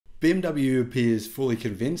BMW appears fully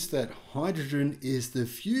convinced that hydrogen is the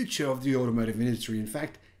future of the automotive industry. In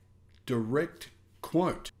fact, direct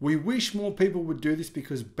quote, "We wish more people would do this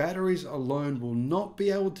because batteries alone will not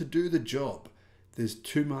be able to do the job. There's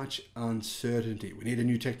too much uncertainty. We need a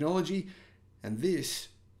new technology, and this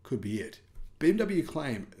could be it." BMW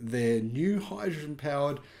claim their new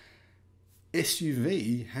hydrogen-powered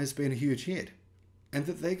SUV has been a huge hit and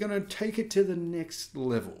that they're going to take it to the next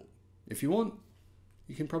level. If you want,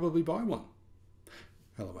 you can probably buy one.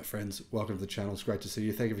 Hello, my friends. Welcome to the channel. It's great to see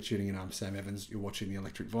you. Thank you for tuning in. I'm Sam Evans. You're watching the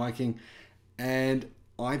Electric Viking. And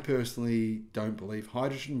I personally don't believe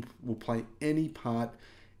hydrogen will play any part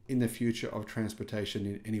in the future of transportation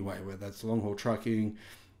in any way, whether that's long-haul trucking,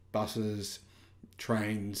 buses,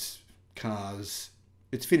 trains, cars.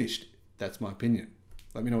 It's finished. That's my opinion.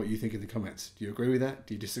 Let me know what you think in the comments. Do you agree with that?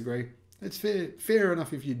 Do you disagree? It's fair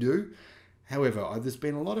enough if you do. However, there's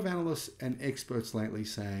been a lot of analysts and experts lately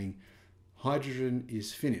saying hydrogen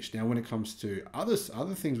is finished. Now, when it comes to other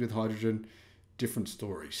things with hydrogen, different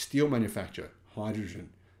story. Steel manufacture, hydrogen.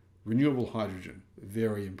 Renewable hydrogen,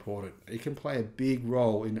 very important. It can play a big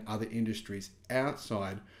role in other industries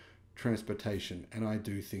outside transportation, and I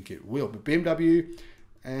do think it will. But BMW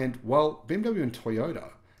and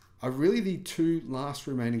Toyota are really the two last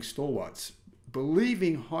remaining stalwarts,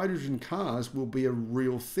 believing hydrogen cars will be a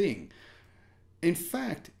real thing. In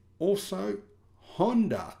fact, also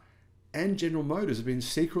Honda and General Motors have been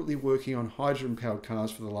secretly working on hydrogen-powered cars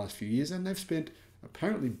for the last few years, and they've spent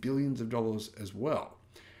apparently billions of dollars as well.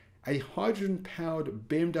 A hydrogen-powered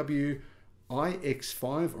BMW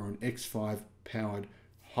iX5 or an X5-powered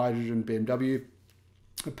hydrogen BMW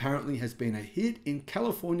apparently has been a hit in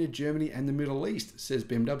California, Germany, and the Middle East, says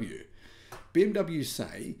BMW. BMW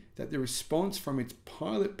say that the response from its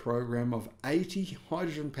pilot program of 80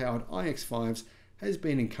 hydrogen-powered iX5s has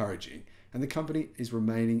been encouraging, and the company is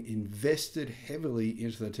remaining invested heavily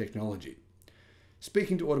into the technology.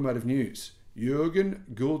 Speaking to Automotive News, Jürgen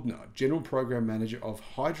Guldner, General Program Manager of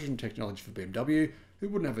Hydrogen Technology for BMW, who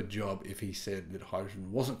wouldn't have a job if he said that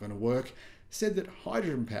hydrogen wasn't going to work, said that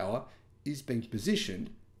hydrogen power is being positioned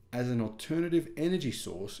as an alternative energy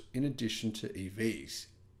source in addition to EVs.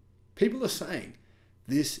 People are saying,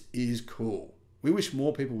 this is cool. We wish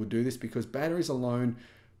more people would do this because batteries alone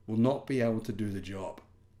will not be able to do the job.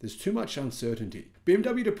 There's too much uncertainty.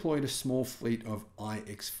 BMW deployed a small fleet of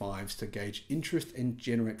iX5s to gauge interest and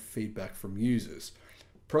generate feedback from users.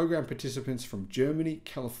 Program participants from Germany,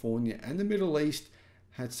 California, and the Middle East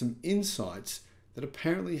had some insights that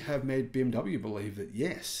apparently have made BMW believe that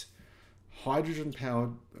yes,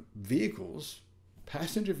 hydrogen-powered vehicles,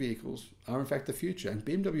 passenger vehicles, are in fact the future. And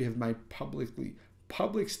BMW have made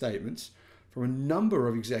public statements from a number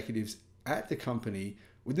of executives at the company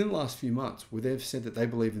within the last few months, where they've said that they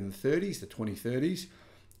believe in the 2030s,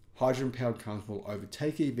 hydrogen-powered cars will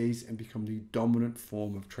overtake EVs and become the dominant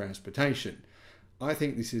form of transportation. I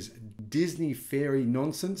think this is Disney fairy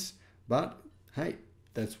nonsense, but hey,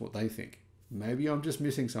 that's what they think. Maybe I'm just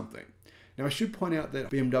missing something. Now, I should point out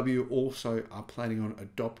that BMW also are planning on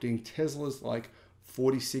adopting Tesla's like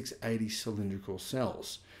 4680 cylindrical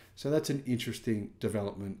cells. So that's an interesting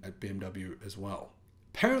development at BMW as well.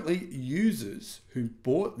 Apparently, users who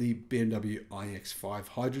bought the BMW iX5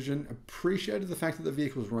 hydrogen appreciated the fact that the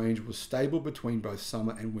vehicle's range was stable between both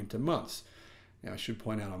summer and winter months. Now, I should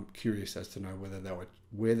point out I'm curious as to know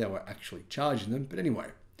where they were actually charging them, but anyway.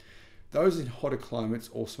 Those in hotter climates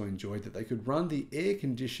also enjoyed that they could run the air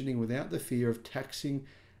conditioning without the fear of taxing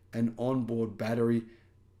an onboard battery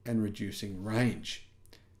and reducing range.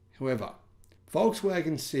 However,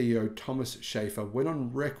 Volkswagen CEO Thomas Schaefer went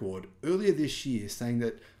on record earlier this year saying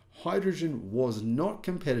that hydrogen was not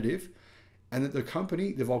competitive and that the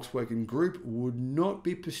company, the Volkswagen Group, would not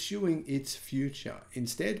be pursuing its future.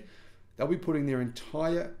 Instead, they'll be putting their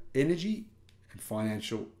entire energy and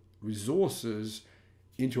financial resources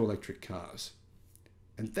into electric cars.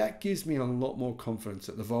 And that gives me a lot more confidence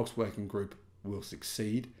that the Volkswagen Group will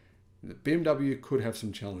succeed and that BMW could have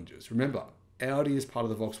some challenges. Remember, Audi is part of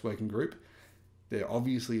the Volkswagen Group. They're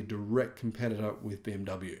obviously a direct competitor with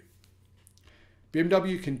BMW.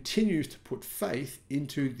 BMW continues to put faith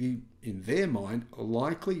into in their mind, a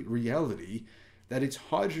likely reality that its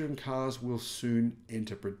hydrogen cars will soon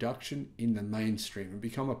enter production in the mainstream and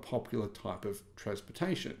become a popular type of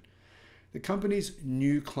transportation. The company's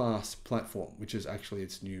new class platform, which is actually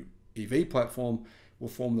its new EV platform, will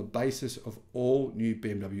form the basis of all new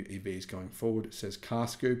BMW EVs going forward, says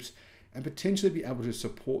CarScoops, and potentially be able to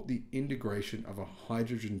support the integration of a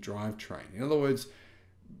hydrogen drivetrain. In other words,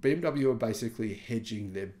 BMW are basically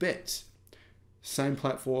hedging their bets. Same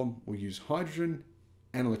platform will use hydrogen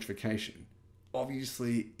and electrification.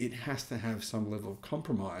 obviously it has to have some level of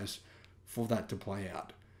compromise for that to play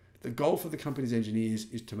out. The goal for the company's engineers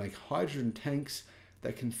is to make hydrogen tanks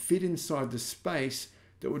that can fit inside the space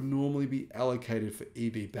that would normally be allocated for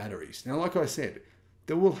EV batteries. Now, like I said,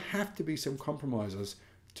 there will have to be some compromises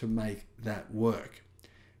to make that work.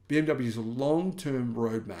 BMW's long-term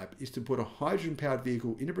roadmap is to put a hydrogen-powered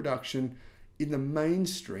vehicle into production in the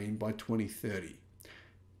mainstream by 2030.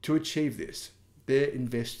 To achieve this, they're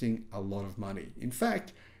investing a lot of money. In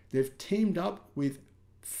fact, they've teamed up with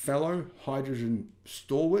fellow hydrogen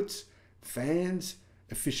stalwarts, fans,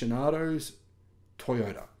 aficionados,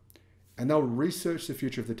 Toyota. And they'll research the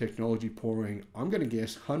future of the technology, pouring, I'm going to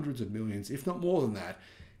guess, hundreds of millions, if not more than that,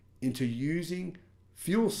 into using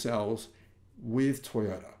fuel cells with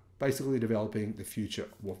Toyota, basically developing the future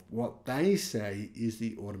of what they say is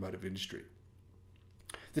the automotive industry.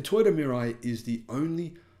 The Toyota Mirai is the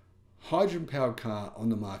only hydrogen-powered car on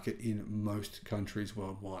the market in most countries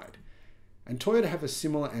worldwide. And Toyota have a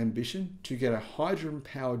similar ambition to get a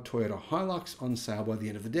hydrogen-powered Toyota Hilux on sale by the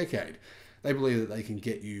end of the decade. They believe that they can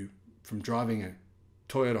get you from driving a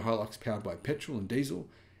Toyota Hilux powered by petrol and diesel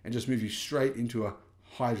and just move you straight into a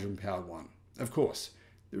hydrogen-powered one. Of course,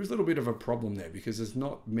 there is a little bit of a problem there because there's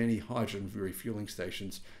not many hydrogen refueling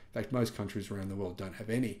stations. In fact, most countries around the world don't have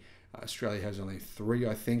any. Australia has only 3,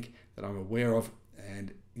 I think, that I'm aware of.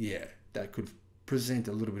 And yeah, that could present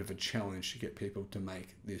a little bit of a challenge to get people to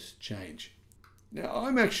make this change. Now,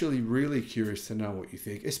 I'm actually really curious to know what you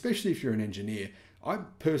think, especially if you're an engineer. I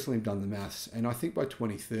personally have done the maths, and I think by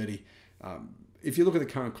 2030, if you look at the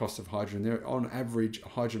current cost of hydrogen, there on average, a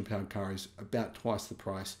hydrogen-powered car is about twice the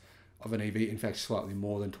price of an EV. In fact, slightly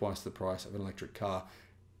more than twice the price of an electric car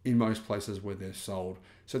in most places where they're sold.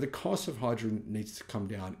 So the cost of hydrogen needs to come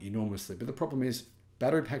down enormously. But the problem is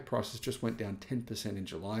battery pack prices just went down 10% in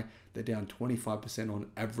July. They're down 25% on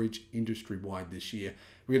average industry-wide this year.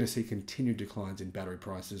 We're going to see continued declines in battery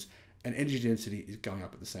prices, and energy density is going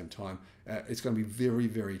up at the same time. It's going to be very,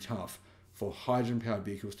 very tough for hydrogen-powered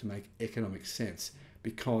vehicles to make economic sense,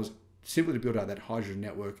 because simply to build out that hydrogen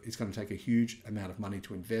network, it's going to take a huge amount of money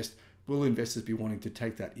to invest. Will investors be wanting to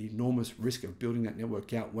take that enormous risk of building that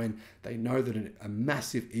network out when they know that a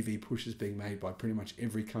massive EV push is being made by pretty much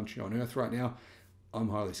every country on earth right now? I'm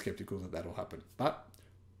highly skeptical that that'll happen. But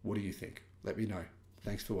what do you think? Let me know.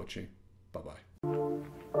 Thanks for watching. Bye-bye.